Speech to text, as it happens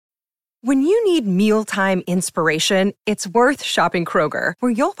When you need mealtime inspiration, it's worth shopping Kroger,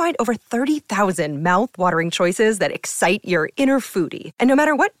 where you'll find over 30,000 mouth-watering choices that excite your inner foodie. And no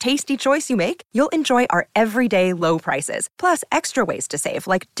matter what tasty choice you make, you'll enjoy our everyday low prices, plus extra ways to save,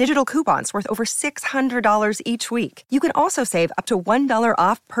 like digital coupons worth over $600 each week. You can also save up to $1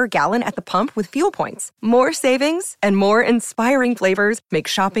 off per gallon at the pump with fuel points. More savings and more inspiring flavors make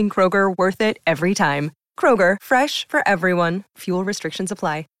shopping Kroger worth it every time. Kroger, fresh for everyone. Fuel restrictions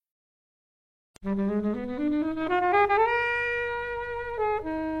apply.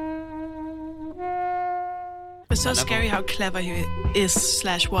 It's so scary how clever he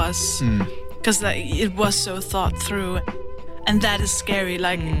is/was, because it was so thought through, and that is scary.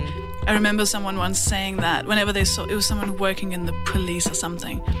 I remember someone once saying that whenever they saw, it was someone working in the police or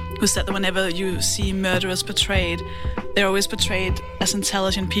something, who said that whenever you see murderers portrayed, they're always portrayed as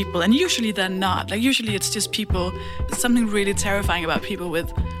intelligent people, and usually they're not. Usually it's just people. There's something really terrifying about people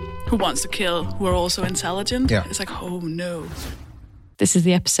who wants to kill, who are also intelligent. Yeah. It's like, oh no. This is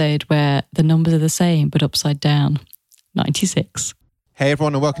the episode where the numbers are the same, but upside down. 96. Hey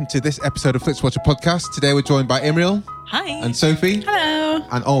everyone, and welcome to this episode of FlixWatcher Podcast. Today we're joined by Imriel. Hi. And Sophie. Hello.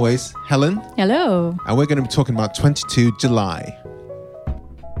 And always, Helen. Hello. And we're going to be talking about 22 July.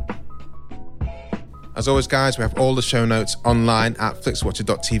 As always, guys, we have all the show notes online at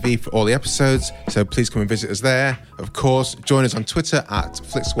flixwatcher.tv for all the episodes, so please come and visit us there. Of course, join us on Twitter at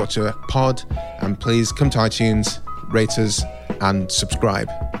FlixWatcherPod, and please come to iTunes, rate us, and subscribe.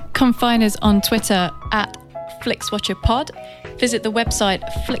 Come find us on Twitter at FlixWatcherPod. Visit the website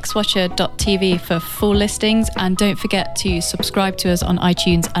flixwatcher.tv for full listings, and don't forget to subscribe to us on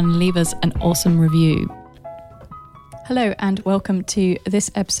iTunes and leave us an awesome review. Hello and welcome to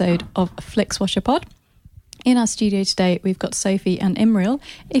this episode of FlixWatcherPod. In our studio today, we've got Sophie and Imriel.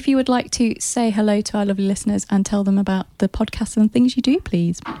 If you would like to say hello to our lovely listeners and tell them about the podcast and things you do,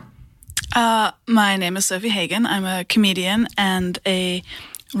 please. My name is Sophie Hagen. I'm a comedian and a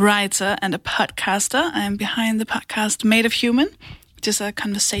writer and a podcaster. I'm behind the podcast Made of Human, which is a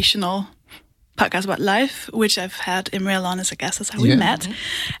conversational podcast about life, which I've had Imriel on as a guest. That's how we met.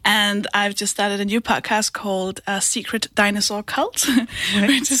 And I've just started a new podcast called Secret Dinosaur Cult,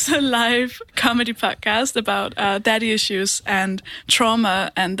 which is a live comedy podcast about daddy issues and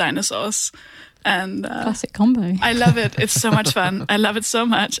trauma and dinosaurs. And classic combo. I love it. It's so much fun. I love it so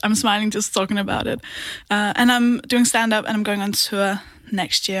much. I'm smiling just talking about it. And I'm doing stand-up, and I'm going on tour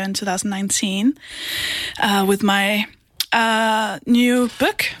next year in 2019 with my new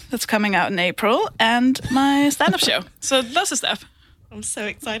book that's coming out in April and my stand-up show. So lots of stuff. I'm so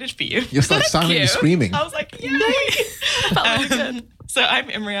excited for you. You're like silently screaming. I was like, yay! I felt really good. So I'm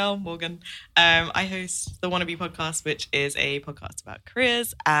Imriel Morgan. I host the Wannabe Podcast, which is a podcast about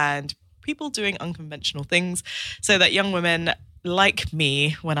careers and people doing unconventional things so that young women like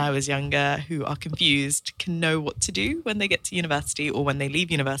me when I was younger who are confused can know what to do when they get to university or when they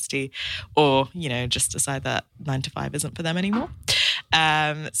leave university, or, just decide that 9 to 5 isn't for them anymore.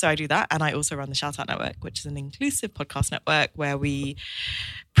 So I do that. And I also run the Shout Out Network, which is an inclusive podcast network where we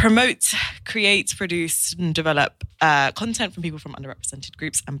promote, create, produce and develop content from people from underrepresented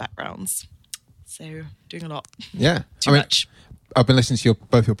groups and backgrounds. So doing a lot. Yeah. Too much. I've been listening to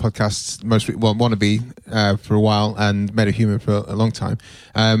both your podcasts, Wannabe for a while and Made of Human for a long time.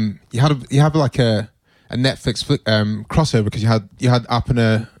 You have like a Netflix crossover because you had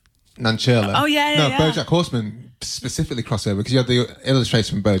Apana Nancherla. Oh yeah. BoJack Horseman specifically crossover because you had the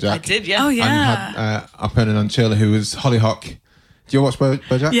illustrator from BoJack. I did, yeah. Oh yeah. And you had Apana Nancherla, who was Hollyhock. Do you watch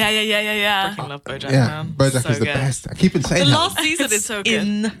BoJack? Yeah. I freaking love BoJack. Yeah, Man. BoJack So is the good. best. I keep on saying The that. last season is so good.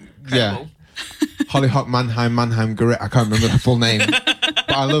 incredible. Yeah. Hollyhock Mannheim Garrett. I can't remember her full name, but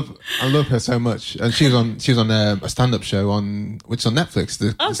I love her so much. And she was on a stand-up show which is on Netflix.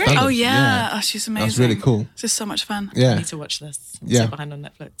 The great. stand-up. Oh yeah. Oh, she's amazing. That's really cool. It's just so much fun. I Yeah, need to watch this. I'm Yeah. so behind on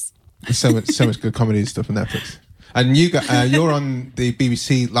Netflix. there's so much good comedy stuff on Netflix. And you're on the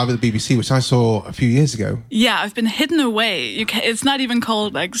BBC, live at the BBC, which I saw a few years ago. Yeah, I've been hidden away. It's not even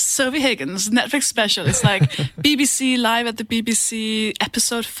called like Sophie Higgins Netflix special. It's like BBC live at the BBC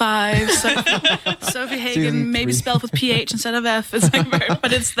episode 5. Sophie Hagen, Season maybe 3. spelled with PH instead of F. It's like,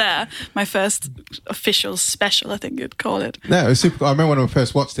 but it's there. My first official special, I think you'd call it. No, it was super cool. I remember when I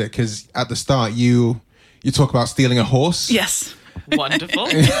first watched it because at the start you talk about stealing a horse. Yes. Wonderful.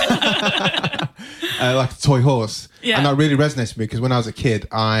 Like a toy horse. Yeah. And that really resonates with me because when I was a kid,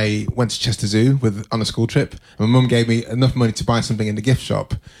 I went to Chester Zoo on a school trip. And my mum gave me enough money to buy something in the gift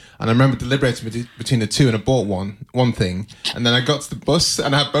shop. And I remember deliberating between the two, and I bought one thing. And then I got to the bus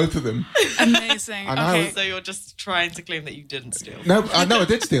and I had both of them. Amazing. And Okay. So you're just trying to claim that you didn't steal. No, I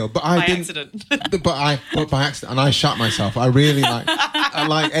did steal, but I By didn't. accident. But by accident, and I shot myself. I really at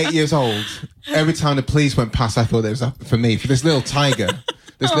like 8 years old. Every time the police went past, I thought it was for me, for this little tiger.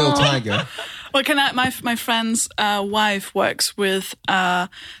 Little tiger. Well, my friend's wife works with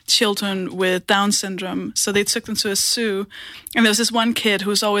children with Down syndrome, so they took them to a zoo, and there was this one kid who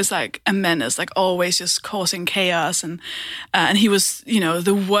was always like a menace, like always just causing chaos, and he was,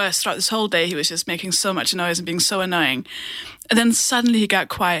 the worst throughout this whole day. He was just making so much noise and being so annoying, and then suddenly he got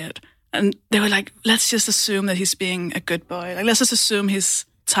quiet, and they were like, "Let's just assume that he's being a good boy. Like, let's just assume he's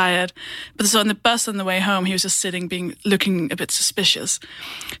tired." But so on the bus on the way home, he was just looking a bit suspicious.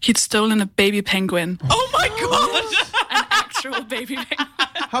 He'd stolen a baby penguin. Oh my God! An actual baby penguin.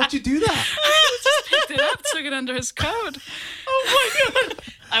 How'd you do that? Just picked it up, took it under his coat. Oh my God!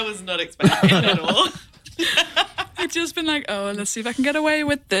 I was not expecting it at all. I'd just been like, oh, let's see if I can get away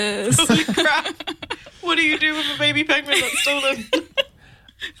with this. Holy crap! What do you do with a baby penguin that's stolen?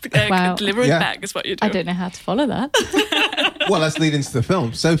 Wow. Deliver it Yeah. back is what you do. I don't know how to follow that. Well, let's lead into the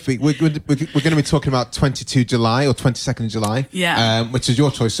film. Sophie, we're going to be talking about 22 July or 22nd July. Yeah. Which is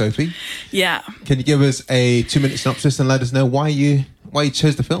your choice, Sophie. Yeah. Can you give us a 2-minute synopsis and let us know why you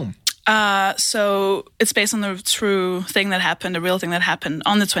chose the film? So it's based on the true thing that happened, a real thing that happened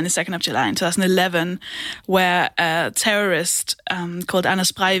on the 22nd of July in 2011, where a terrorist called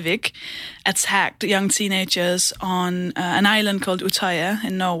Anders Breivik attacked young teenagers on an island called Utøya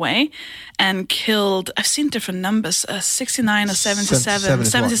in Norway and killed, I've seen different numbers, 69 or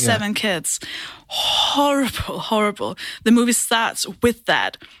 77 kids. Horrible. The movie starts with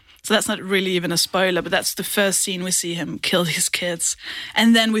that. So that's not really even a spoiler, but that's the first scene we see him kill his kids.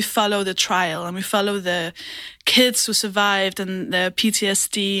 And then we follow the trial, and we follow the kids who survived and their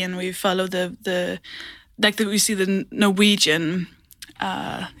PTSD, and we follow we see the Norwegian,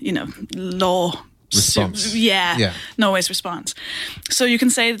 law Response. Yeah, Norway's response. So you can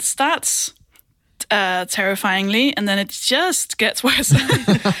say it starts terrifyingly, and then it just gets worse.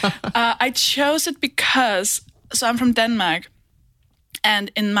 I chose it because, so I'm from Denmark,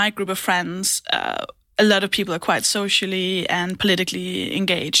 and in my group of friends, a lot of people are quite socially and politically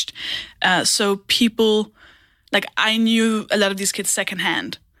engaged. So people, like, I knew a lot of these kids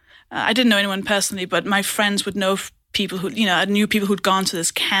secondhand. I didn't know anyone personally, but my friends would know people who, I knew people who'd gone to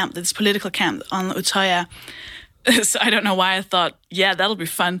this camp, this political camp on Utøya. So I don't know why I thought, yeah, that'll be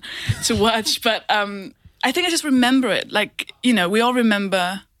fun to watch. But I think I just remember it. Like, we all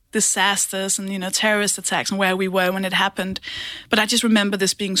remember disasters and, terrorist attacks and where we were when it happened. But I just remember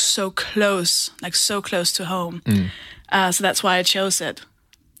this being so close to home. So that's why I chose it.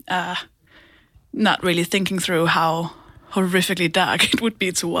 Not really thinking through how horrifically dark it would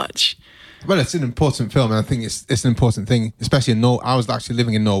be to watch. Well, it's an important film, and I think it's an important thing, especially in Norway. I was actually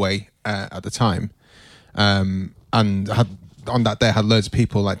living in Norway at the time, and on that day I had loads of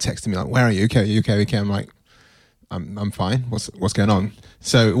people like texting me like, "Where are you? Okay, you okay? I'm like, I'm fine. What's going on?"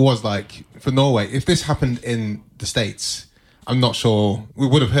 So it was like, for Norway, if this happened in the States, I'm not sure we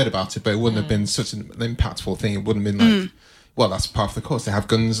would have heard about it, but it wouldn't have been such an impactful thing. It wouldn't have been like, well, that's part of the course. They have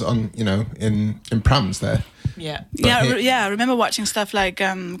guns on, in prams there. Yeah. I remember watching stuff like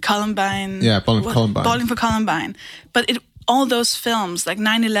Columbine. Yeah, Bowling for Columbine. Bowling for Columbine. But all those films, like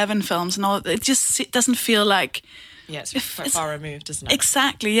 9/11 films and all, it just doesn't feel like... Yeah, it's quite far removed, isn't it?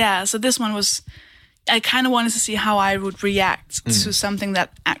 Exactly, yeah. So this one was... I kind of wanted to see how I would react to something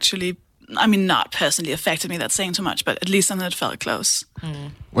that actually, not personally affected me, that's saying too much, but at least something that felt close.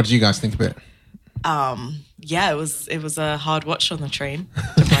 What did you guys think of it? Yeah, it was a hard watch on the train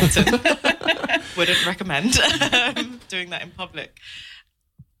to Brighton. Wouldn't recommend doing that in public.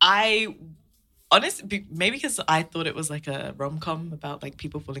 Honestly, maybe because I thought it was like a rom-com about like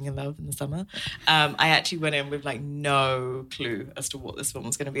people falling in love in the summer. I actually went in with like no clue as to what this film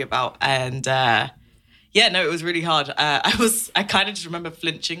was going to be about, and it was really hard. I kind of just remember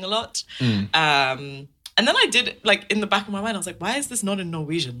flinching a lot. And then I did, like, in the back of my mind, I was like, why is this not in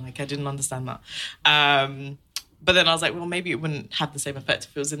Norwegian? Like, I didn't understand that. But then I was like, well, maybe it wouldn't have the same effect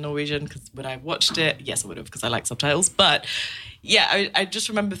if it was in Norwegian, because when I watched it, yes, I would have, because I like subtitles. But yeah, I just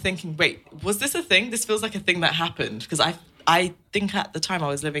remember thinking, wait, was this a thing? This feels like a thing that happened, because I think at the time I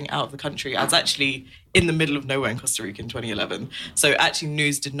was living out of the country. I was actually in the middle of nowhere in Costa Rica in 2011. So actually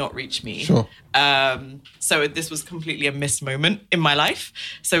news did not reach me. Sure. So this was completely a missed moment in my life.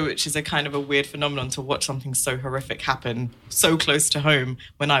 So which is a kind of a weird phenomenon to watch something so horrific happen so close to home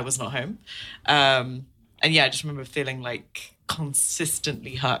when I was not home. And yeah, I just remember feeling like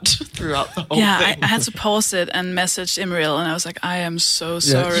consistently hurt throughout the whole thing. I had to pause it and message Imriel, and I was like, I am so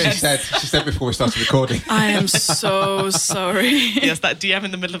sorry. Yeah, she said before we started recording. I am so sorry. Yes, that DM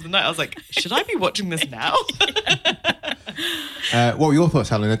in the middle of the night, I was like, should I be watching this now? What were your thoughts,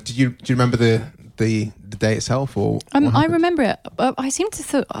 Helena? Do you remember the day itself, or I remember it. I seem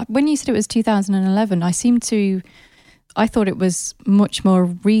to when you said it was 2011, I thought it was much more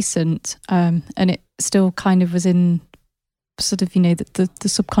recent, and it still kind of was in sort of, the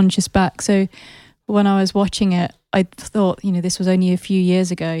subconscious back. So when I was watching it, I thought, this was only a few years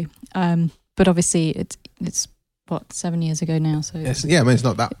ago, but obviously it's what, 7 years ago now. So it's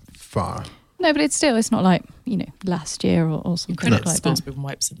not that far. No, but it's not like last year or something Credit like that. score's been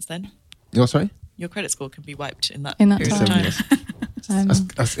wiped since then. You're sorry? Your credit score can be wiped in that time. period of time.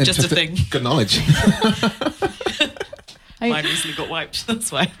 That's just a thing. Good knowledge. Mine recently got wiped.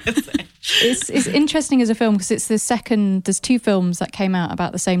 That's why. It's interesting as a film because it's there's two films that came out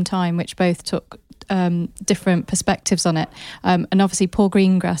about the same time, which both took different perspectives on it. And obviously Paul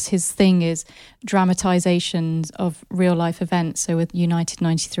Greengrass, his thing is dramatizations of real life events. So with United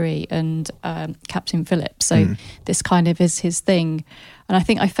 93 and Captain Phillips. So this kind of is his thing. And I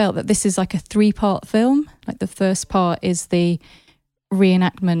think I felt that this is like a 3-part film. Like the first part is the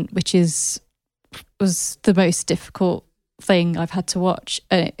reenactment, which was the most difficult thing I've had to watch.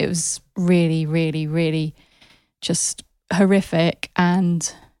 It was really, really, really just horrific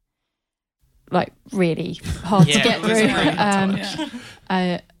and like really hard to get through.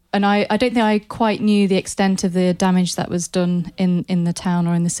 And I don't think I quite knew the extent of the damage that was done in the town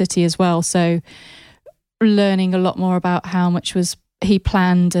or in the city as well. So learning a lot more about how much he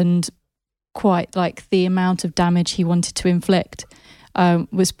planned and quite like the amount of damage he wanted to inflict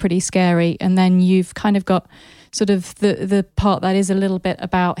was pretty scary. And then you've kind of got sort of the part that is a little bit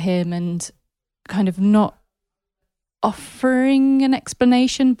about him and kind of not offering an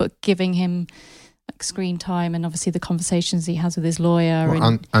explanation, but giving him like screen time and obviously the conversations he has with his lawyer.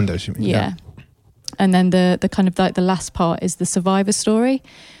 Well, Anders, you mean? Yeah. And then the kind of like the last part is the survivor story.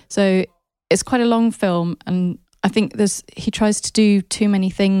 So it's quite a long film, and I think he tries to do too many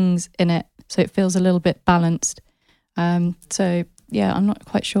things in it, so it feels a little bit balanced. So yeah, I'm not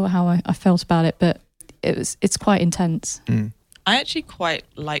quite sure how I felt about it, but it's quite intense. I actually quite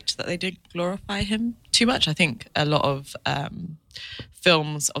liked that they didn't glorify him too much. I think a lot of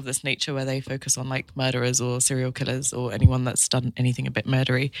films of this nature where they focus on like murderers or serial killers or anyone that's done anything a bit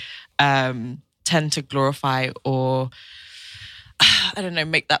murdery tend to glorify or, I don't know,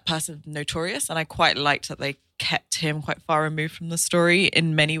 make that person notorious. And I quite liked that they kept him quite far removed from the story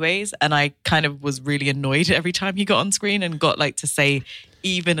in many ways. And I kind of was really annoyed every time he got on screen and got like to say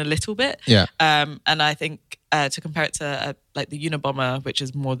even a little bit. Yeah. And I think to compare it to like the Unabomber, which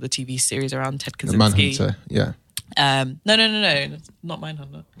is more the TV series around Ted Kaczynski. The Manhunter, yeah. No, not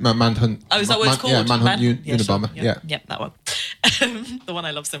Mindhunter. Manhunt. Oh, is that what it's called? Yeah, Manhunt Unabomber. Sure. Yeah, that one. The one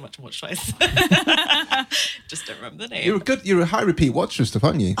I love so much and watch twice. Just don't remember the name. You're a high repeat watcher stuff,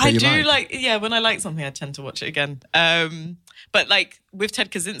 aren't you? I do like when I like something, I tend to watch it again. But like with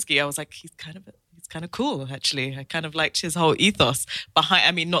Ted Kaczynski, I was like, he's kind of cool, actually. I kind of liked his whole ethos behind,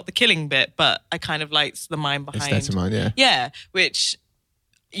 I mean, not the killing bit, but I kind of liked the mind behind. State of mind, yeah. Yeah, which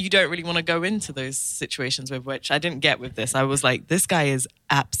you don't really want to go into those situations with, which I didn't get with this. I was like, this guy is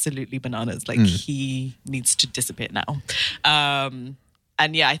absolutely bananas. Like, he needs to disappear now. And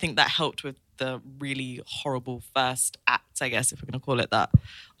yeah, I think that helped with the really horrible first act, I guess, if we're going to call it that,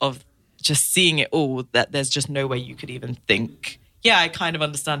 of just seeing it all, that there's just no way you could even think, yeah, I kind of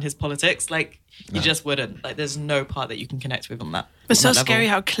understand his politics. Like, you just wouldn't. Like, there's no part that you can connect with on that. But so scary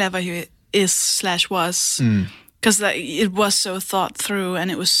how clever he was. Because like, it was so thought through, and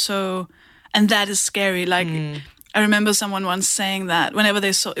it was so... And that is scary. Like, I remember someone once saying that whenever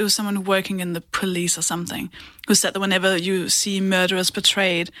they saw... It was someone working in the police or something, who said that whenever you see murderers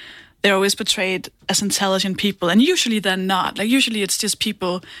portrayed, they're always portrayed as intelligent people. And usually they're not. Like, usually it's just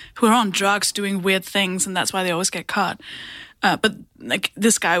people who are on drugs doing weird things, and that's why they always get caught. But like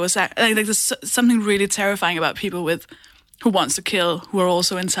this guy was like there's something really terrifying about people who wants to kill who are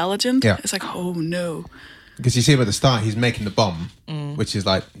also intelligent. Yeah. It's like, oh no. Because you see him at the start, he's making the bomb, which is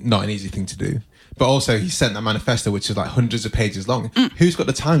like not an easy thing to do. But also, he sent that manifesto, which is like hundreds of pages long. Who's got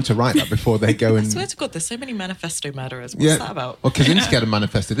the time to write that before they go and... I swear to God, there's so many manifesto murderers. What's that about? Well, Kaczynski had a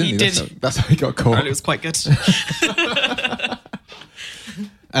manifesto, didn't he? Did. That's how he got caught. Apparently it was quite good.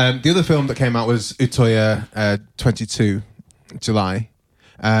 The other film that came out was Utoya 22, July.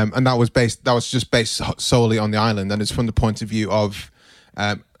 And that was just based solely on the island. And it's from the point of view of...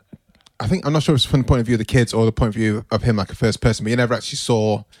 I'm not sure if it's from the point of view of the kids or the point of view of him like a first person, but you never actually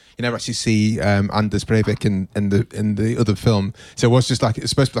see Anders Breivik in the other film. So it was just like,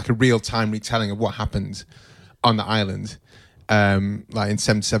 it's supposed to be like a real time retelling of what happened on the island, like in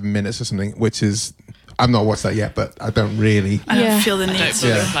 77 minutes or something, which is, I've not watched that yet, but I don't really. I don't feel the need. I don't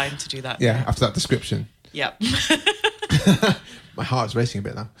feel inclined to do that. Yeah, after that description. Yeah. My heart's racing a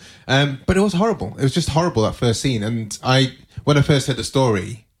bit now. But it was horrible. It was just horrible, that first scene. And when I first heard the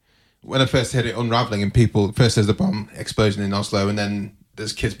story, when I first heard it unraveling and first there's the bomb explosion in Oslo and then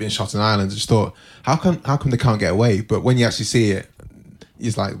there's kids being shot on islands, I just thought, how come they can't get away? But when you actually see it,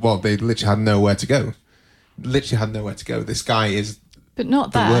 it's like, well, they literally had nowhere to go. This guy is But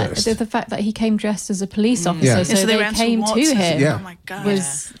not that. worst. The fact that he came dressed as a police officer, Yeah. so they ran came towards to him. Yeah. Oh my God.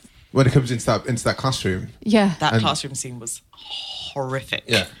 Was when it comes into that classroom. yeah. That classroom scene was horrific.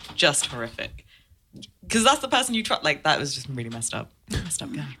 Yeah. Just horrific. Because that's the person you trust. Like, that was just really messed up. Messed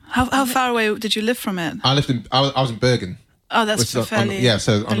up guy. How far away did you live from it? I was in Bergen. Oh, that's Which is fairly...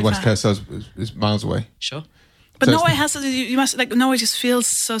 so on the fairly west far. coast, so it's miles away. Sure. But So Norway it's- has you must like Norway just feels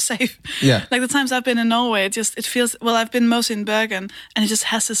so safe. Yeah. Like the times I've been in Norway, it feels I've been mostly in Bergen, and it just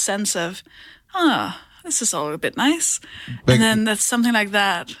has a sense of, this is all a bit nice. Bergen- And then there's something like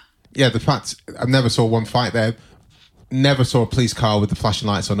that. Yeah, the fact I never saw one fight there. Never saw a police car with the flashing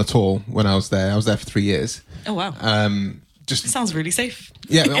lights on at all when I was there. I was there for 3 years. Oh, wow. Just It sounds really safe.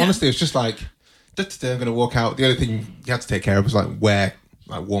 yeah, honestly, it was just like, I'm going to walk out. The only thing you had to take care of was like wear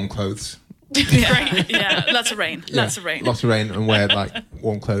like warm clothes. Yeah, lots of rain. Lots of rain. Lots of rain and wear like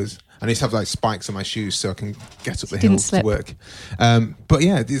warm clothes. And I used to have like spikes on my shoes so I can get up the Didn't hills slip. to work. But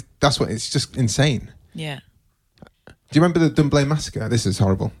yeah, that's what it's just insane. Yeah. Do you remember the Dunblane massacre? This is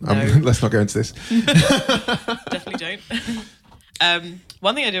horrible. No. Let's not go into this. Definitely don't.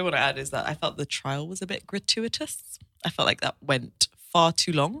 One thing I do want to add is that I felt the trial was a bit gratuitous. I felt like that went far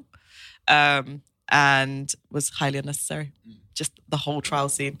too long and was highly unnecessary. Just the whole trial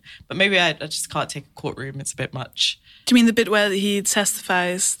scene. But maybe I just can't take a courtroom. It's a bit much. Do you mean the bit where he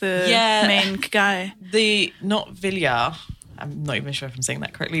testifies, the main guy? Not Vilja. I'm not even sure if I'm saying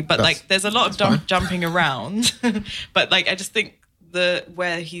that correctly, but That's- like there's a lot of jumping around. But like I just think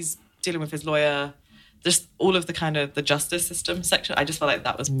where he's dealing with his lawyer, just all of the kind of the justice system section, I just felt like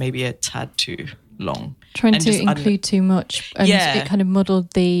that was maybe a tad too long. Trying And to just include too much, and it kind of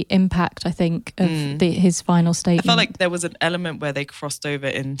muddled the impact, I think, of his final statement. I felt like there was an element where they crossed over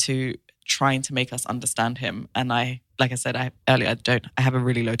into trying to make us understand him, and like I said earlier, I have a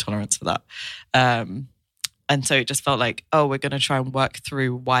really low tolerance for that. And so it just felt like, oh, we're going to try and work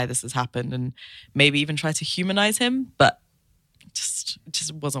through why this has happened and maybe even try to humanize him, but it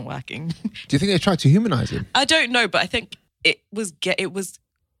just wasn't working. Do you think they tried to humanize him? I don't know, but I think it was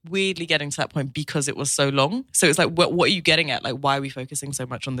weirdly getting to that point because it was so long. So it's like, what are you getting at? Like, why are we focusing so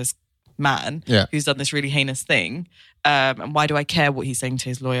much on this man who's done this really heinous thing? And why do I care what he's saying to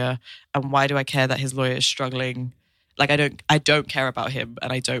his lawyer? And why do I care that his lawyer is struggling? Like, I don't care about him,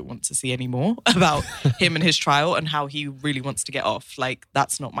 and I don't want to see any more about him and his trial and how he really wants to get off. Like,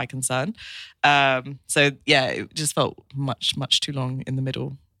 that's not my concern. So yeah, it just felt much, much too long in the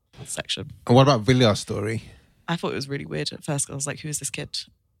middle section. And what about Vilja's story? I thought it was really weird at first. I was like, who is this kid?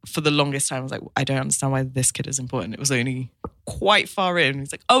 For the longest time, I was like, I don't understand why this kid is important. It was only quite far in.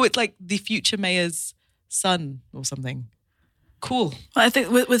 He's like, oh, it's like the future mayor's son or something. Cool. Well, I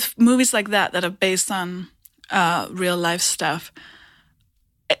think with movies like that are based on real life stuff,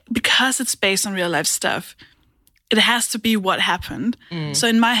 because it's based on real life stuff, it has to be what happened. So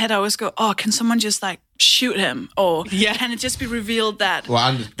in my head, I always go, oh, can someone just like shoot him? Or can it just be revealed that... Well,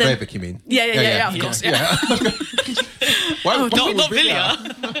 Anders Breivik, you mean? Yeah, of course. Yeah. Why Not Vilja.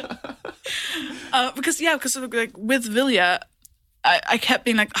 Because like, with Vilja, I kept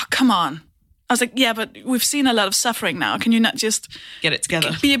being like, oh, come on. I was like, yeah, but we've seen a lot of suffering now. Can you not just Get it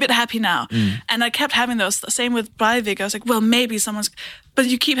together. be a bit happy now? And I kept having those. Same with Breivik. I was like, well, maybe someone's... But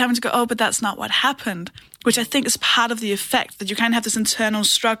you keep having to go, oh, but that's not what happened, which I think is part of the effect, that you kind of have this internal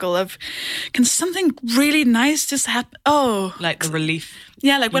struggle of, can something really nice just happen? Oh. Like the relief.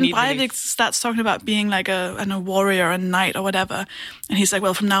 Yeah, like when need Breivik relief. starts talking about being like a warrior, a knight or whatever, and he's like,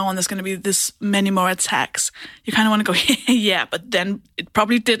 well, from now on there's going to be this many more attacks. You kind of want to go, yeah, but then it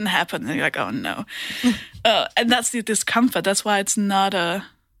probably didn't happen. And you're like, oh no. And that's the discomfort. That's why it's not a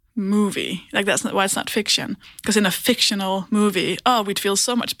movie. Like that's not why it's not fiction. Because in a fictional movie, we'd feel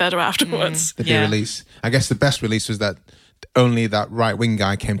so much better afterwards. The release. I guess the best release was that only that right-wing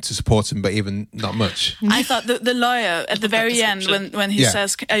guy came to support him, but even not much. I thought the lawyer at the very end, when he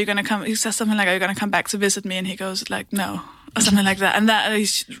says, "Are you going to come?" He says something like, "Are you going to come back to visit me?" And he goes like, "No," or something like that. And that he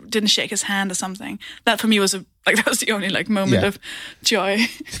didn't shake his hand or something. That for me was that was the only moment of joy.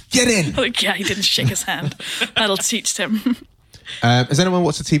 Get in. He didn't shake his hand. That'll teach him. Has anyone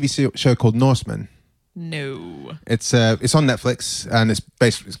watched a TV show called Norsemen? No. It's on Netflix and it's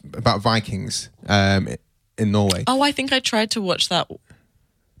about Vikings in Norway. Oh, I think I tried to watch that.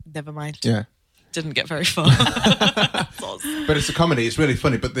 Never mind. Yeah. Didn't get very far. But it's a comedy. It's really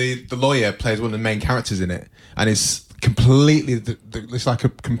funny. But the lawyer plays one of the main characters in it, and it's completely. It's like a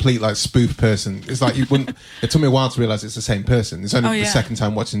complete spoof person. It's like you wouldn't. It took me a while to realize it's the same person. It's only the second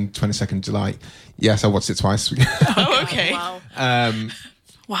time watching 22nd July. Yes, I watched it twice. Oh, okay. Wow.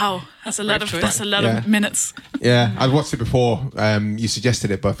 Wow, that's a lot of minutes. Yeah, I'd watched it before. You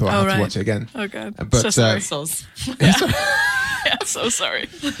suggested it, but I thought I had to watch it again. Oh god, but so sorry. Yeah, so sorry.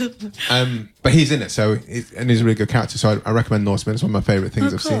 But he's in it, and he's a really good character. So I recommend Norsemen. It's one of my favourite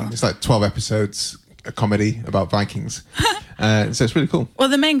things I've seen. It's like 12 episodes, a comedy about Vikings. So it's really cool. Well,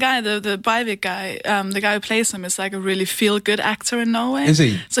 the main guy, the Breivik guy, the guy who plays him is like a really feel-good actor in Norway. Is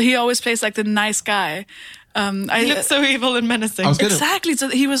he? So he always plays like the nice guy. He looks so evil and menacing. Exactly. So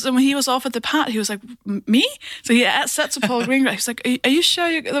he was when he was offered the part, he was like, "Me?" So he said to Paul Greengrass, he's like, "Are you sure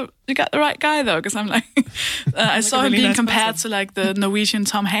you got the right guy though?" Because I'm like, I saw him being compared to like the Norwegian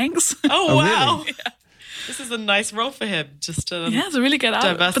Tom Hanks. Oh wow! Really? Yeah. This is a nice role for him. Just to it's a really good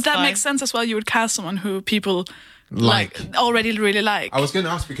out. But that makes sense as well. You would cast someone who people already really like. I was going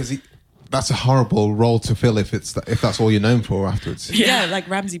to ask because that's a horrible role to fill if that's all you're known for afterwards. Yeah, like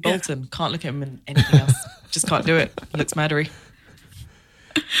Ramsay Bolton. Can't look at him in anything else. Just can't do it. Looks murdery.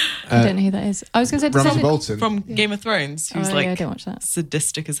 I don't know who that is. I was going to say Ramsay Bolton from Game of Thrones, who's I don't watch that.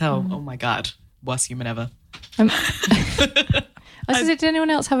 Sadistic as hell. Oh my god, worst human ever. I was going to say, did anyone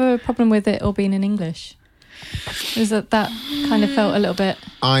else have a problem with it all being in English? Is that kind of felt a little bit?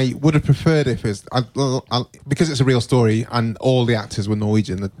 I would have preferred if it's because it's a real story and all the actors were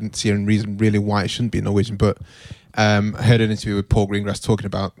Norwegian. I didn't see any reason really why it shouldn't be Norwegian, but I heard an interview with Paul Greengrass talking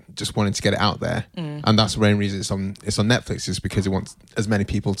about just wanting to get it out there, and that's the main reason it's on Netflix is because he wants as many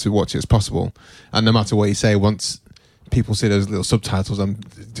people to watch it as possible. And no matter what you say, once people see those little subtitles,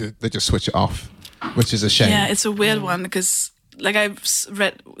 they just switch it off, which is a shame. Yeah, it's a weird one because like I've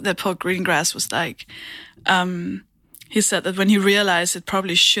read that Paul Greengrass was like. He said that when he realized it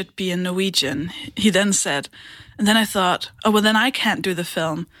probably should be in Norwegian, he then said, and then I thought, oh, well, then I can't do the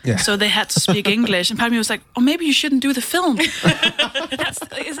film. Yeah. So they had to speak English. And part of me was like, oh, maybe you shouldn't do the film.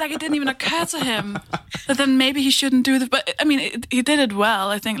 It's like it didn't even occur to him that then maybe he shouldn't do but I mean, he did it well.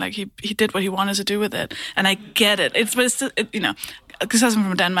 I think like he did what he wanted to do with it. And I get it. But it's still, because I'm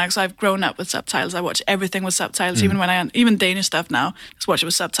from Denmark, so I've grown up with subtitles. I watch everything with subtitles, even Danish stuff now. Just watch it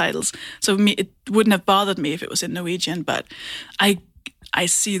with subtitles. So it wouldn't have bothered me if it was in Norwegian, but I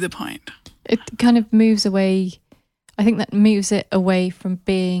see the point. It kind of moves away. I think that moves it away from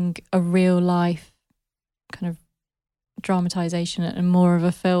being a real life kind of dramatization and more of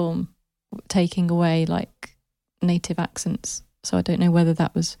a film, taking away like native accents. So I don't know whether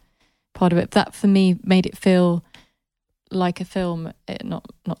that was part of it. That for me made it feel like a film, it not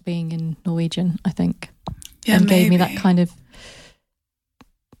being in Norwegian, I think. Yeah, and maybe. Gave me that kind of,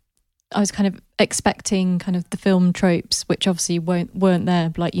 I was kind of expecting kind of the film tropes, which obviously weren't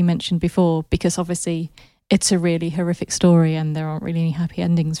there, like you mentioned before, because obviously it's a really horrific story and there aren't really any happy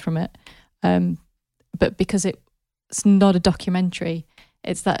endings from it. But because it's not a documentary,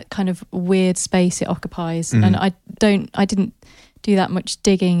 it's that kind of weird space it occupies. And I didn't do that much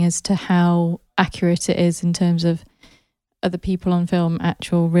digging as to how accurate it is in terms of other people on film,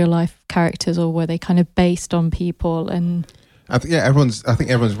 actual real life characters, or were they kind of based on people? And I think everyone's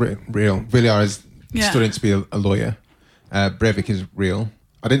real. Viljar is studying to be a lawyer. Breivik is real.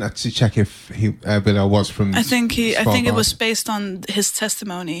 I didn't actually check if Viljar was from. I think it was based on his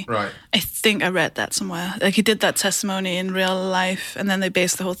testimony. Right. I think I read that somewhere. Like he did that testimony in real life, and then they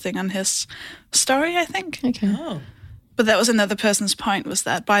based the whole thing on his story. I think. Okay. Oh. But that was another person's point, was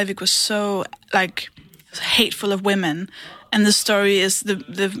that Breivik was so like hateful of women, and the story is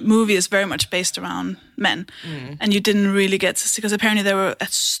the movie is very much based around men, and you didn't really get to see, because apparently there were a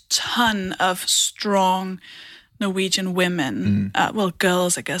ton of strong Norwegian women,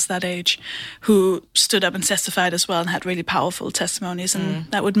 girls, I guess, that age, who stood up and testified as well and had really powerful testimonies, and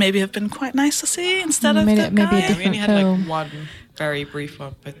that would maybe have been quite nice to see instead of maybe the guy. a different We only had film. like one very brief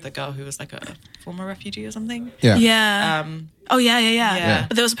one with the girl who was like a former refugee or something. Yeah. Yeah. Yeah. Yeah.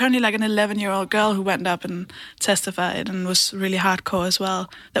 But there was apparently like an 11-year-old girl who went up and testified and was really hardcore as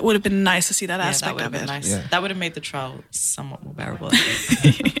well. That would have been nice to see that aspect that would have of been it. nice. Yeah. That would have made the trial somewhat more bearable.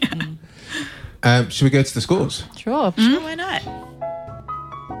 Should we go to the scores? Sure. Sure, why not?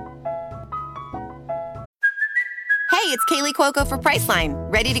 Hey, it's Kaylee Cuoco for Priceline.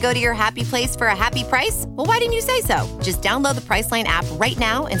 Ready to go to your happy place for a happy price? Well, why didn't you say so? Just download the Priceline app right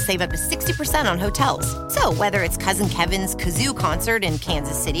now and save up to 60% on hotels. So whether it's Cousin Kevin's Kazoo Concert in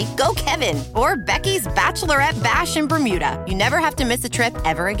Kansas City, go Kevin, or Becky's Bachelorette Bash in Bermuda, you never have to miss a trip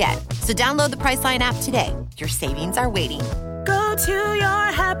ever again. So download the Priceline app today. Your savings are waiting. Go to your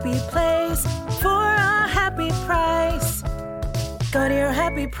happy place for a happy price. Go to your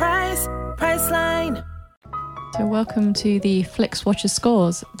happy price, Priceline. So welcome to the Flix Watcher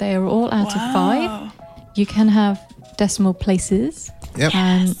scores. They are all out of 5. Wow. You can have decimal places. Yep.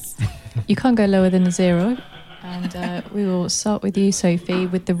 And you can't go lower than a 0. And we will start with you, Sophie,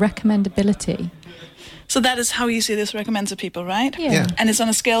 with the recommendability. So that is how you see this recommend to people, right? Yeah. And it's on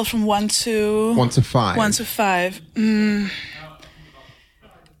a scale from 1 to... 1 to 5. 1 to 5.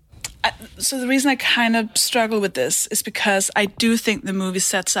 So the reason I kind of struggle with this is because I do think the movie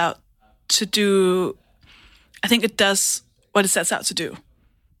sets out to do... I think it does what it sets out to do,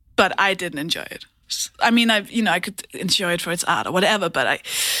 but I didn't enjoy it. I mean, I could enjoy it for its art or whatever, but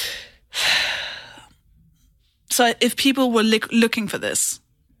So if people were looking for this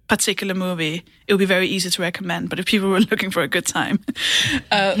particular movie, it would be very easy to recommend. But if people were looking for a good time,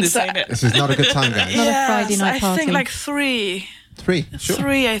 This ain't it. This is not a good time, guys. Not a Friday night I party. think like 3. 3, sure.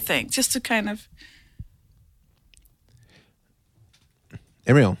 3, I think, just to kind of...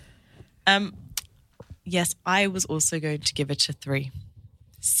 Ariel. Yes, I was also going to give it a 3,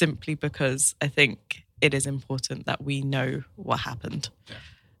 simply because I think it is important that we know what happened.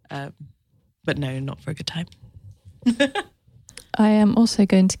 But no, not for a good time. I am also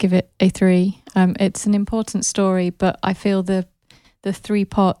going to give it a 3. It's an important story, but I feel the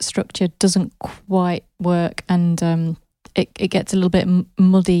 3-part structure doesn't quite work, and it gets a little bit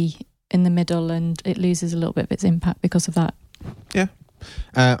muddy in the middle, and it loses a little bit of its impact because of that. Yeah.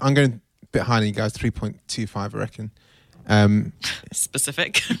 I'm going a bit higher than you guys, 3.25, I reckon.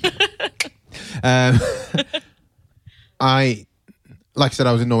 Specific. Like I said,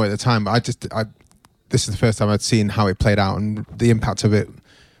 I was in Norway at the time, but this is the first time I'd seen how it played out, and the impact of it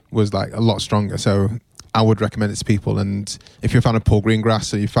was like a lot stronger. So I would recommend it to people. And if you're a fan of Paul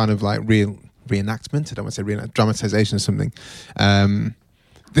Greengrass, or you're a fan of like real reenactment, I don't want to say dramatization or something,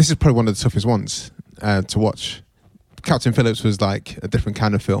 this is probably one of the toughest ones to watch. Captain Phillips was like a different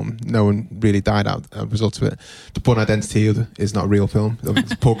kind of film. No one really died out as a result of it. The Bourne Identity is not a real film.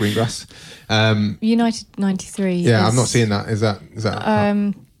 It's Paul Greengrass. United 93. Yeah, I'm not seeing that. Is that?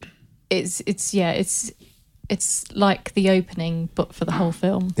 It's like the opening, but for the whole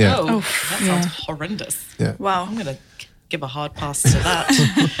film. Yeah. Oh, that sounds horrendous. Yeah. Wow. I'm going to give a hard pass to that.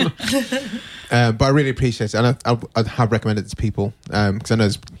 But I really appreciate it, and I have recommended it to people because I know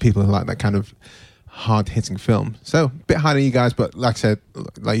there's people who like that kind of hard-hitting film. So a bit higher than you guys, but like I said,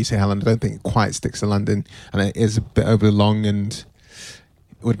 like you say, Helen, I don't think it quite sticks the landing, and it is a bit over long, and it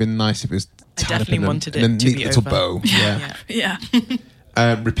would have been nice if it was I tied up definitely in wanted a it neat to be little over. bow. Yeah. Yeah.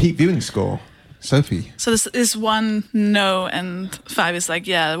 Repeat viewing score, Sophie. So this is 1 no and 5 is like,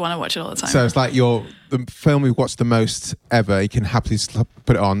 yeah, I want to watch it all the time. So it's like the film we've watched the most ever. You can happily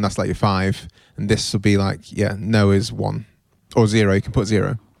put it on. That's like your 5, and this will be like, yeah, no is 1 or 0. You can put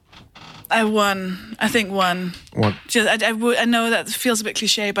 0. I think 1. 1. Just I know that feels a bit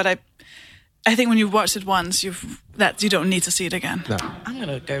cliche, but I think when you've watched it once, you don't need to see it again. No. I'm going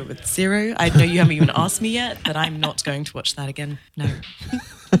to go with 0. I know you haven't even asked me yet, but I'm not going to watch that again. No.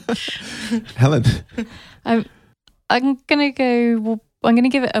 Helen. I'm gonna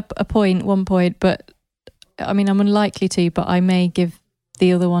give it a point, 1 point, but I mean, I'm unlikely to, but I may give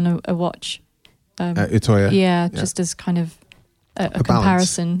the other one a watch. Utoya. Yeah, just as kind of a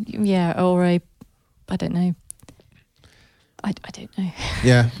comparison. Yeah, or I don't know. I don't know.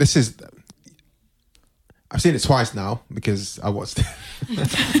 Yeah, this is. I've seen it twice now because I watched it.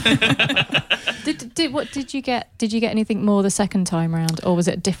 What did you get? Did you get anything more the second time round, or was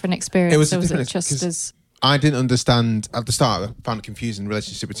it a different experience? It was or a was different it just as I didn't understand at the start. I found it confusing, the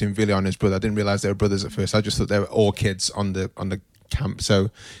relationship between Villian and his brother. I didn't realize they were brothers at first. I just thought they were all kids on the camp. So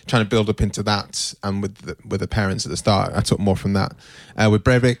trying to build up into that, and with the parents at the start, I took more from that. With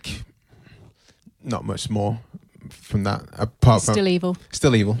Breivik, not much more from that. Apart from still evil?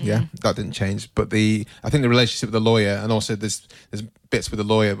 Still evil. Yeah, that didn't change. But I think the relationship with the lawyer, and also there's bits with the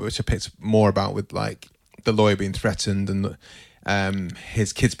lawyer which I picked more about, with like the lawyer being threatened, and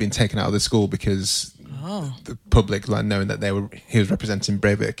his kids being taken out of the school because the public, like, knowing that he was representing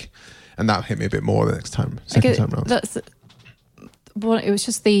Breivik, and that hit me a bit more the second time round. It was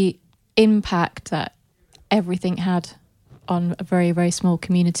just the impact that everything had on a very, very small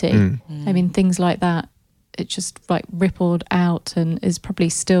community. I mean, things like that, it just like rippled out and is probably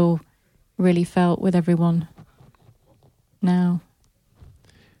still really felt with everyone now.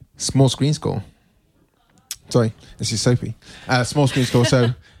 Small screen score. Sorry, this is Sophie. Small screen score.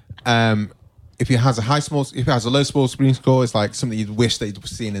 So, if it has a low small screen score, it's like something you'd wish that you'd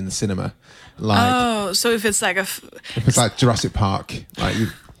seen in the cinema. Like, so if it's like if it's like Jurassic Park, like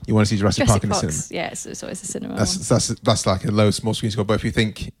you want to see Jurassic Park in the cinema. Yeah, it's always a cinema. That's like a low small screen score. But if you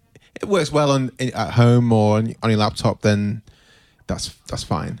think it works well at home or on your laptop, then that's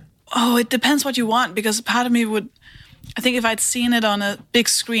fine. Oh, it depends what you want, because part of me would, I think if I'd seen it on a big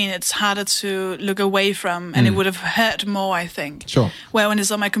screen, it's harder to look away from, and it would have hurt more, I think. Sure. Where when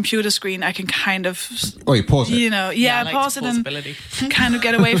it's on my computer screen, I can kind of... Oh, you pause it? I pause it and kind of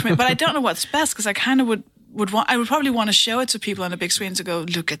get away from it. But I don't know what's best, because I kind of would probably want to show it to people on a big screen to go,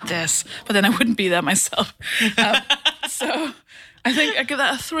 look at this. But then I wouldn't be there myself. So I think I give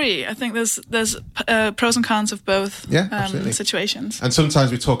that a 3. I think there's pros and cons of both situations. And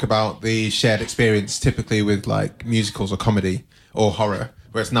sometimes we talk about the shared experience, typically with like musicals or comedy or horror,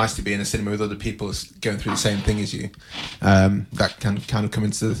 where it's nice to be in a cinema with other people going through the same thing as you. That can kind of come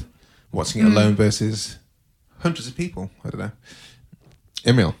into watching it alone versus hundreds of people. I don't know.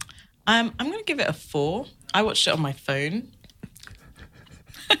 Imriel? I'm going to give it a 4. I watched it on my phone,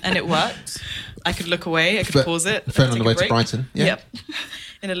 and it worked. I could look away. I could pause it. Phone on the way to Brighton. Yeah. Yep.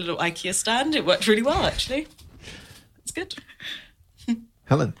 In a little IKEA stand. It worked really well, actually. It's good.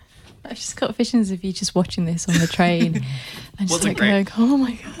 Helen? I've just got visions of you just watching this on the train and just like going, oh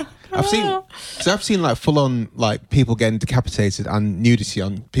my God. I've seen like full on like people getting decapitated and nudity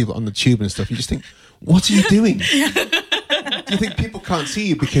on people on the tube and stuff. You just think, what are you doing? Do you think people can't see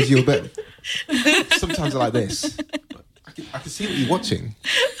you because you're a bit... Sometimes they're like this. I can see what you're watching.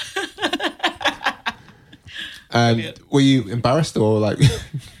 Were you embarrassed or like...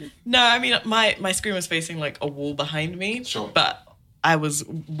 No, I mean, my screen was facing like a wall behind me. Sure. But I was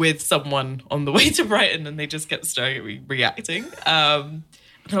with someone on the way to Brighton, and they just kept staring at me, reacting. And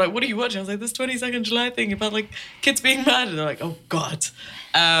they're like, what are you watching? I was like, this 22nd July thing about like kids being murdered. They're like, oh God.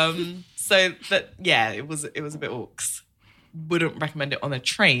 So that, yeah, it was a bit orcs. Wouldn't recommend it on a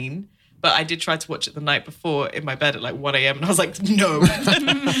train. But I did try to watch it the night before in my bed at like 1 a.m. and I was like, no.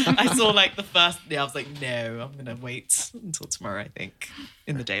 I saw like the first day. I was like, no, I'm going to wait until tomorrow, I think,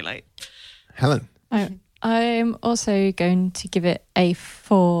 in the daylight. Helen? I'm also going to give it a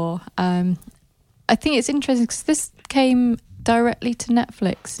 4. I think it's interesting because this came directly to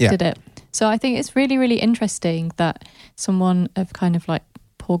Netflix, did it? So I think it's really, really interesting that someone of kind of like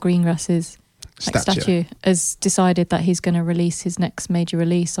Paul Greengrass's statue has decided that he's going to release his next major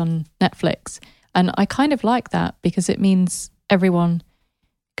release on Netflix. And I kind of like that because it means everyone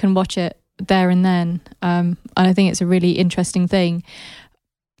can watch it there and then. And I think it's a really interesting thing.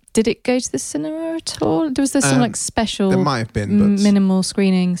 Did it go to the cinema at all? Was there some like special there might have been, but... minimal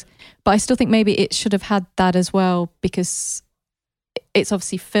screenings? But I still think maybe it should have had that as well because it's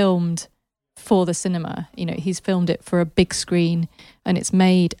obviously filmed for the cinema. You know, he's filmed it for a big screen and it's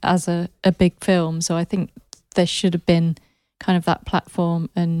made as a big film. So I think there should have been kind of that platform.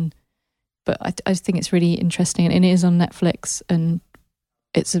 But I just think it's really interesting, and it is on Netflix, and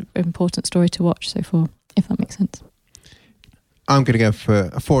it's an important story to watch so far, if that makes sense. I'm going to go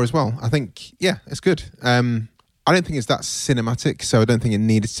for a 4 as well. I think, yeah, it's good. I don't think it's that cinematic, so I don't think it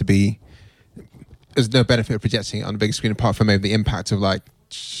needed to be... There's no benefit of projecting it on a big screen apart from maybe the impact of like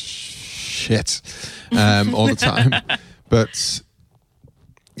shit all the time. But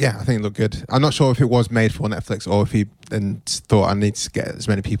yeah, I think it looked good. I'm not sure if it was made for Netflix or if he then thought I need to get as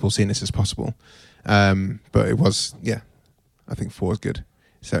many people seeing this as possible. But it was, yeah, I think 4 is good.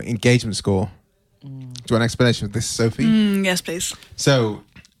 So engagement score. Do you want an explanation of this, Sophie? Yes, please. So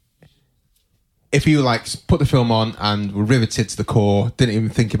if you like put the film on and were riveted to the core, didn't even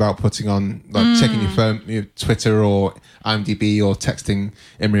think about putting on, like checking your phone, your Twitter or IMDb or texting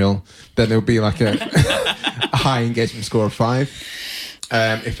Imriel, then there would be like a high engagement score of 5.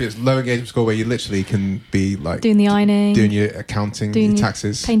 If it's low engagement score where you literally can be like doing the ironing, doing your accounting, your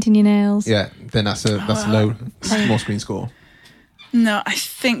taxes, painting your nails, yeah, then that's a low small screen score. No, I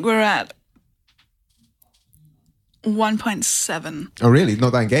think we're at 1.7. Oh, really?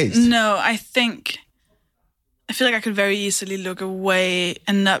 Not that engaged? No, I feel like I could very easily look away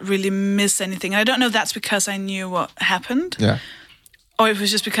and not really miss anything. And I don't know if that's because I knew what happened. Yeah. Or if it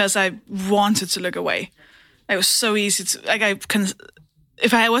was just because I wanted to look away. It was so easy to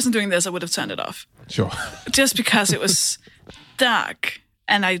if I wasn't doing this, I would have turned it off. Sure. Just because it was dark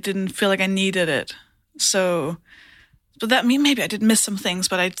and I didn't feel like I needed it. So, but that maybe I did miss some things,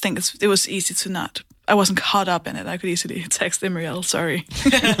 but I think it was easy to not. I wasn't caught up in it. I could easily text Imriel. Sorry.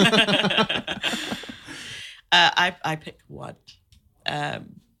 I picked one.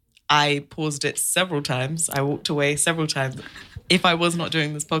 I paused it several times. I walked away several times. If I was not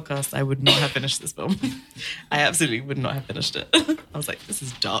doing this podcast, I would not have finished this film. I absolutely would not have finished it. I was like, this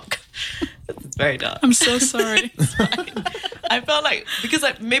is dark. This is very dark. I'm so sorry. It's fine. I felt like,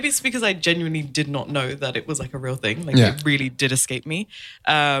 maybe it's because I genuinely did not know that it was like a real thing. Like it really did escape me.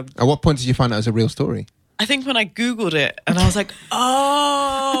 At what point did you find out it was a real story? I think when I Googled it and I was like,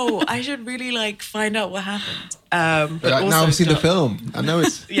 oh, I should really like find out what happened. But also, now I've seen the film. I know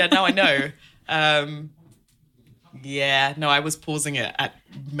it's... Yeah, now I know. I was pausing it at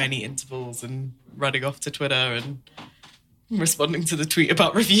many intervals and running off to Twitter and responding to the tweet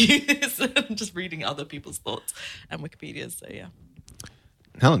about reviews and just reading other people's thoughts and Wikipedia's. So yeah.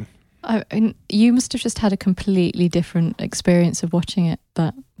 Helen? You must have just had a completely different experience of watching it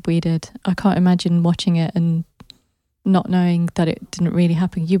that we did. I can't imagine watching it and not knowing that it didn't really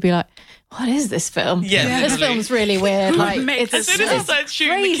happen. You'd be like, what is this film? Yeah, this film's really weird. Like, as soon as I started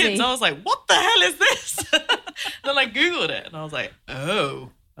shooting the kids, I was like, what the hell is this? Then I Googled it and I was like, oh,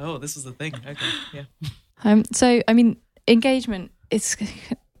 this was a thing. Okay, yeah. So, I mean, engagement is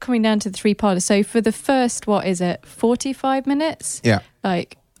coming down to the three-parters. So for the first, 45 minutes? Yeah.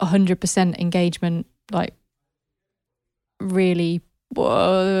 Like 100% engagement, like really,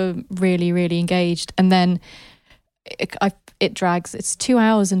 really engaged. And then it drags. It's 2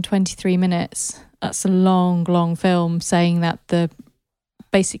 hours and 23 minutes. That's a long film, saying that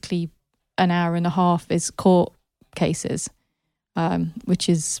basically an hour and a half is court cases, which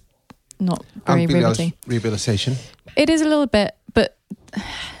is not very riveting. Rehabilitation. It is a little bit, but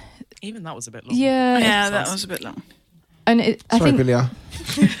even that was a bit long. Yeah, that was a bit long. And I think Vilja.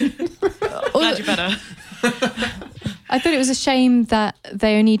 Glad you better. I thought it was a shame that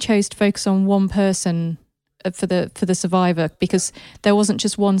they only chose to focus on one person for the survivor, because there wasn't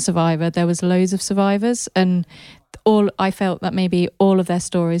just one survivor, there was loads of survivors, and I felt that maybe all of their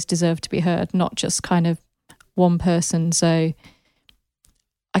stories deserved to be heard, not just kind of one person. So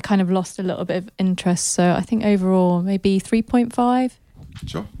I kind of lost a little bit of interest. So I think overall maybe 3.5.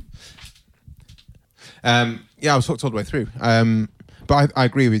 Sure. I was hooked all the way through. But I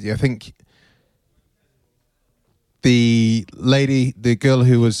agree with you. I think the girl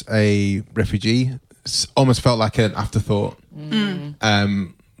who was a refugee, almost felt like an afterthought.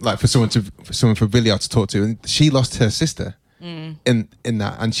 Like for Vilja to talk to, and she lost her sister in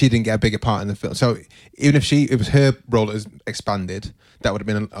that, and she didn't get a bigger part in the film. So even if it was her role that was expanded, that would have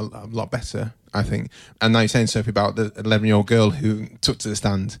been a lot better, I think. And now you're saying, Sophie, about the 11-year-old girl who took to the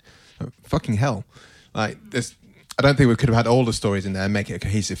stand. Fucking hell! Like this, I don't think we could have had all the stories in there and make it a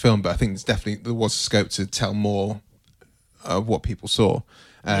cohesive film, but I think there was scope to tell more of what people saw,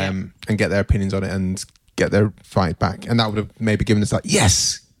 and get their opinions on it and get their fight back. And that would have maybe given us like,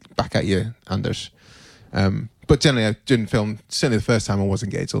 yes, back at you, Anders. But generally, I didn't film, certainly the first time I was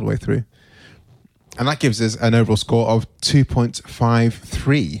engaged all the way through. And that gives us an overall score of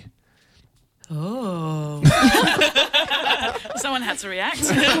 2.53. Oh. Someone had to react.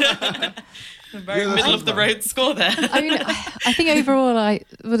 The very middle of the road score there. I mean, I think overall I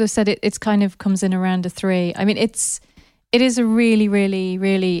would have said it's kind of comes in around a 3. I mean, it is a really, really,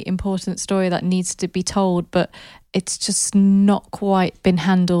 really important story that needs to be told, but it's just not quite been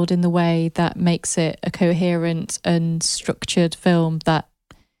handled in the way that makes it a coherent and structured film that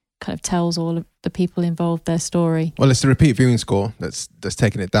kind of tells all of the people involved their story. Well, it's the repeat viewing score that's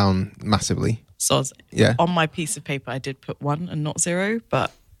taken it down massively. So yeah. On my piece of paper, I did put 1 and not 0,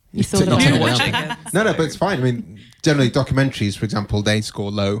 but you thought not about watch it. again. No, but it's fine. I mean, generally documentaries, for example, they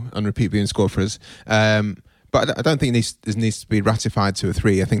score low on repeat viewing score for us. But I don't think it needs to be ratified to a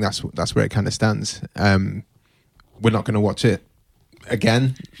 3. I think that's where it kind of stands. We're not going to watch it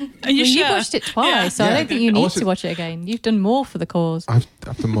again. You watched it twice, so I don't think you need to watch it again. You've done more for the cause. I've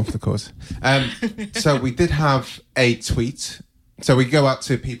done more for the cause. So we did have a tweet. So we go out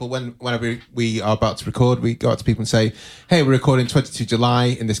to people whenever we are about to record. We go out to people and say, "Hey, we're recording 22 July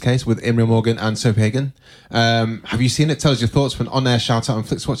in this case with Imriel Morgan and Sophie Hagen. Have you seen it? Tell us your thoughts for an on-air shout out on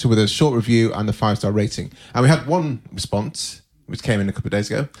FlixWatcher with a short review and a 5-star rating." And we had one response, which came in a couple of days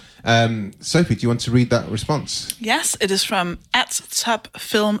ago. Sophie, do you want to read that response? Yes, it is from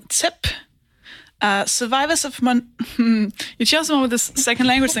 @topfilmtip. Survivors of you chose one with this second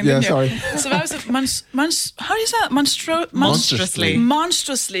language thing, didn't you? Sorry. Survivors of how do you say that? Monstrously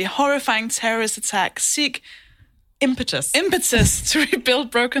Monstrously horrifying terrorist attack seek impetus. Impetus to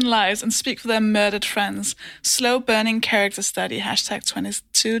rebuild broken lives and speak for their murdered friends. Slow burning character study,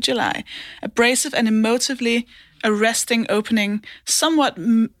 #22 July. Abrasive and emotively arresting opening, somewhat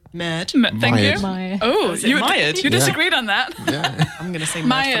Mad. thank you. Mired. Oh, Is it mired? You disagreed on that. Yeah. I'm going to say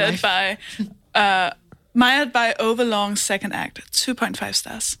Mired by. Mired by overlong second act, 2.5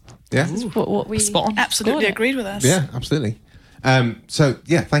 stars. Yeah. What we Spot on. Absolutely scored it. agreed with us. Yeah, absolutely. So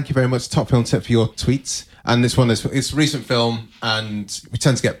yeah, thank you very much, Top Film Tip, for your tweets. And this one is it's a recent film, and we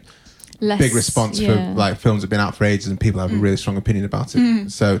tend to get big response for like films that have been out for ages, and people have a really strong opinion about it.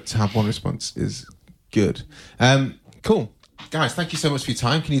 So to have one response is good. Cool, guys. Thank you so much for your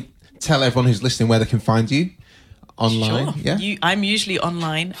time. Can you tell everyone who's listening where they can find you online? Sure. Yeah. I'm usually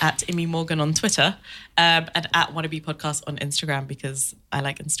online at Imi Morgan on Twitter, and at Wannabe Podcast on Instagram, because I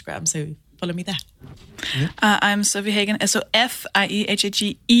like Instagram. So follow me there. I'm Sophie Hagen, SOFIEHAGEN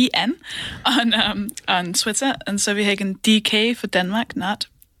on Twitter, and Sophie Hagen DK for Denmark, not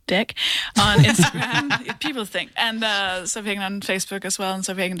Dick, on Instagram. People think. And Sophie Hagen on Facebook as well, and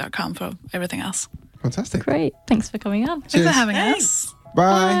sophiehagen.com for everything else. Fantastic. Great. Thanks for coming on. Thanks for having Thanks. us.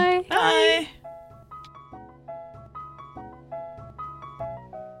 Bye. Bye.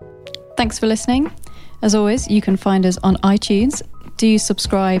 Thanks for listening. As always, you can find us on iTunes. Do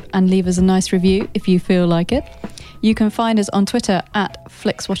subscribe and leave us a nice review if you feel like it. You can find us on Twitter at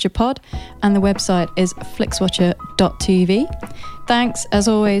FlixWatcherPod, and the website is flixwatcher.tv. Thanks, as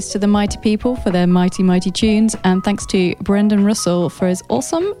always, to the mighty people for their mighty, mighty tunes, and thanks to Brendan Russell for his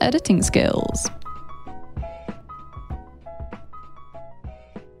awesome editing skills.